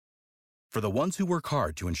For the ones who work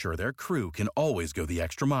hard to ensure their crew can always go the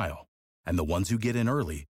extra mile, and the ones who get in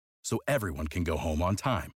early so everyone can go home on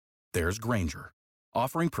time, there's Grainger,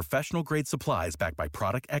 offering professional-grade supplies backed by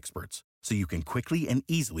product experts so you can quickly and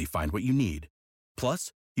easily find what you need.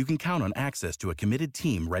 Plus, you can count on access to a committed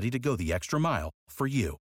team ready to go the extra mile for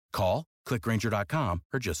you. Call, click Grainger.com,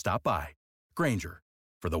 or just stop by. Grainger,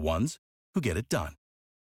 for the ones who get it done.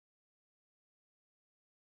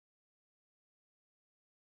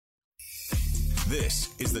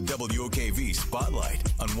 This is the WOKV Spotlight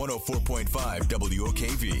on 104.5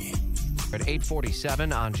 WOKV. At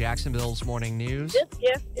 8:47 on Jacksonville's Morning News. This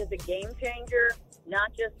gift is a game changer,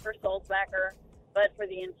 not just for Sulzbacher, but for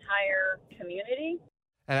the entire community.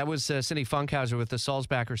 And that was Cindy Funkhauser with the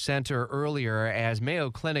Sulzbacher Center earlier, as Mayo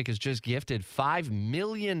Clinic has just gifted $5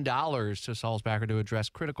 million to Sulzbacher to address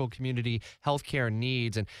critical community health care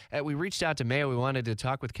needs. And we reached out to Mayo. We wanted to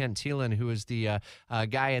talk with Kent Thielen, who is the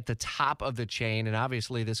guy at the top of the chain. And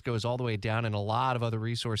obviously this goes all the way down, and a lot of other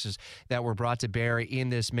resources that were brought to bear in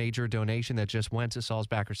this major donation that just went to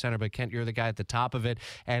Sulzbacher Center. But Kent, you're the guy at the top of it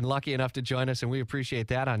and lucky enough to join us, and we appreciate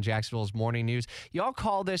that on Jacksonville's Morning News. Y'all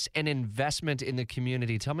call this an investment in the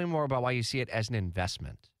community. Tell me more about why you see it as an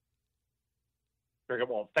investment. Very good.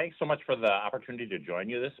 Well, thanks so much for the opportunity to join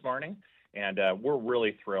you this morning. And we're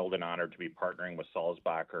really thrilled and honored to be partnering with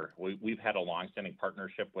Sulzbacher. We've had a longstanding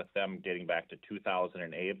partnership with them dating back to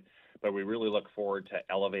 2008, but we really look forward to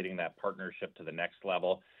elevating that partnership to the next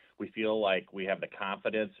level. We feel like we have the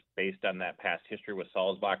confidence, based on that past history with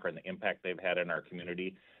Sulzbacher and the impact they've had in our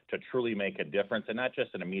community, to truly make a difference, and not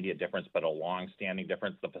just an immediate difference, but a long-standing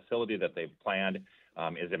difference. The facility that they've planned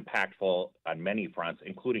is impactful on many fronts,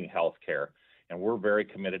 including health care. And we're very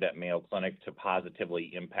committed at Mayo Clinic to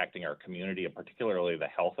positively impacting our community, and particularly the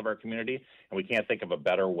health of our community. And we can't think of a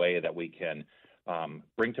better way that we can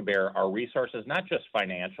bring to bear our resources, not just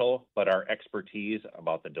financial, but our expertise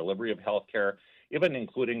about the delivery of health care, even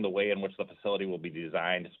including the way in which the facility will be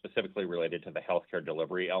designed, specifically related to the healthcare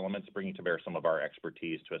delivery elements, bringing to bear some of our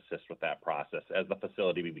expertise to assist with that process as the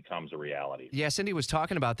facility becomes a reality. Yeah, Cindy was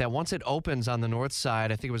talking about that. Once it opens on the north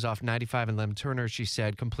side, I think it was off 95 and Lem Turner, she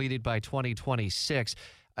said, completed by 2026.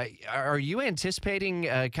 Are you anticipating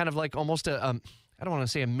kind of like almost I don't want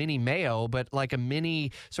to say a mini Mayo, but like a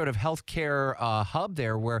mini sort of healthcare hub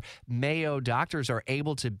there where Mayo doctors are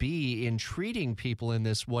able to be in treating people in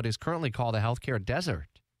this, what is currently called a healthcare desert?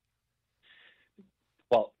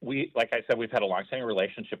 Well, like I said, we've had a longstanding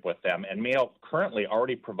relationship with them, and Mayo currently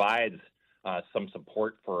already provides some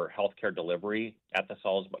support for healthcare delivery at the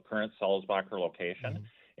current Sulzbacher location. Mm-hmm.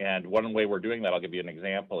 And one way we're doing that, I'll give you an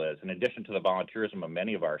example, is in addition to the volunteerism of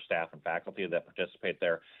many of our staff and faculty that participate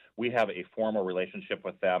there, we have a formal relationship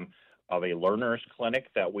with them of a learners clinic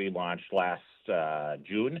that we launched last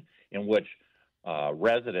June, in which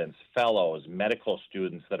residents, fellows, medical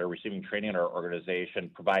students that are receiving training in our organization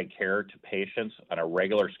provide care to patients on a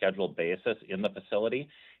regular scheduled basis in the facility,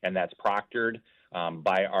 and that's proctored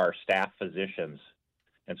by our staff physicians.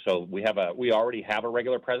 And so we already have a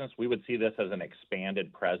regular presence. We would see this as an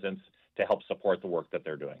expanded presence to help support the work that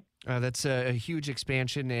they're doing. That's a huge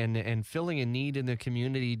expansion and filling a need in the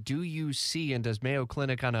community. Do you see, and does Mayo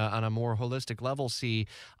Clinic on a more holistic level see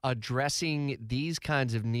addressing these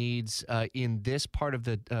kinds of needs in this part of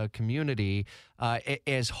the community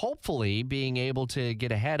as hopefully being able to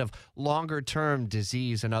get ahead of longer-term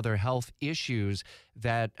disease and other health issues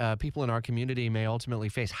that people in our community may ultimately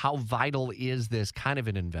face? How vital is this kind of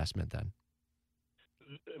an investment then?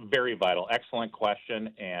 Very vital. Excellent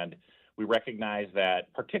question. And we recognize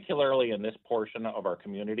that particularly in this portion of our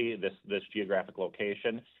community, this geographic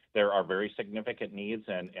location, there are very significant needs,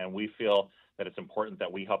 and we feel that it's important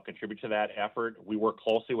that we help contribute to that effort. We work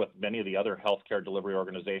closely with many of the other healthcare delivery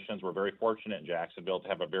organizations. We're very fortunate in Jacksonville to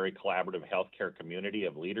have a very collaborative healthcare community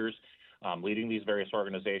of leaders leading these various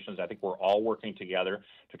organizations. I think we're all working together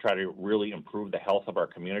to try to really improve the health of our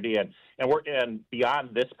community. And beyond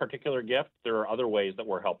this particular gift, there are other ways that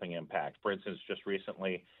we're helping impact. For instance, just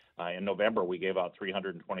recently in November, we gave out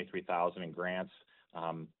 $323,000 in grants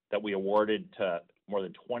that we awarded to more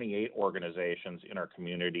than 28 organizations in our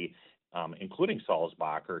community, including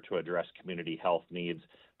Sulzbacher, to address community health needs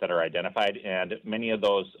that are identified. And many of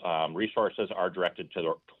those resources are directed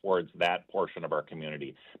towards that portion of our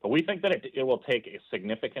community. But we think that it will take a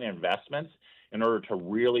significant investments in order to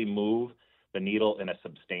really move the needle in a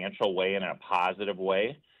substantial way and in a positive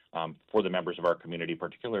way for the members of our community,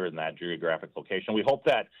 particularly in that geographic location. We hope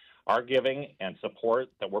that Our giving and support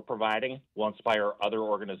that we're providing will inspire other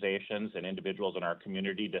organizations and individuals in our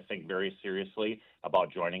community to think very seriously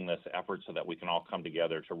about joining this effort so that we can all come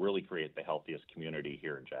together to really create the healthiest community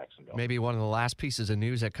here in Jacksonville. Maybe one of the last pieces of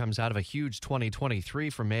news that comes out of a huge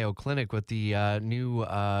 2023 for Mayo Clinic with the new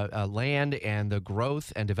land and the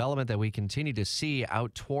growth and development that we continue to see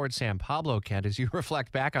out toward San Pablo, Kent, as you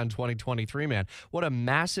reflect back on 2023, man. What a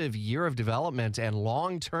massive year of development and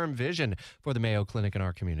long-term vision for the Mayo Clinic in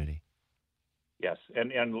our community. Yes,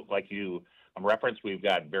 and like you referenced, we've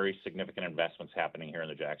got very significant investments happening here in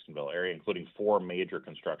the Jacksonville area, including 4 major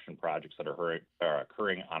construction projects that are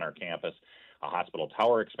occurring on our campus: a hospital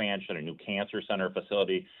tower expansion, a new cancer center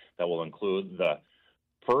facility that will include the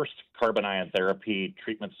first carbon ion therapy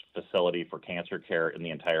treatment facility for cancer care in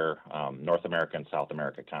the entire North America and South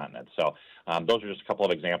America continent. So those are just a couple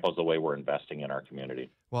of examples of the way we're investing in our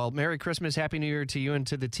community. Well, Merry Christmas, Happy New Year to you and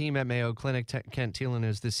to the team at Mayo Clinic. Kent Thielen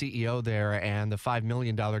is the CEO there, and the $5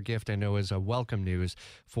 million gift I know is a welcome news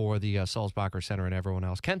for the Sulzbacher Center and everyone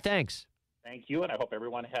else. Kent, thanks. Thank you, and I hope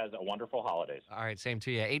everyone has a wonderful holidays. All right, same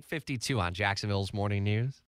to you. 8:52 on Jacksonville's Morning News.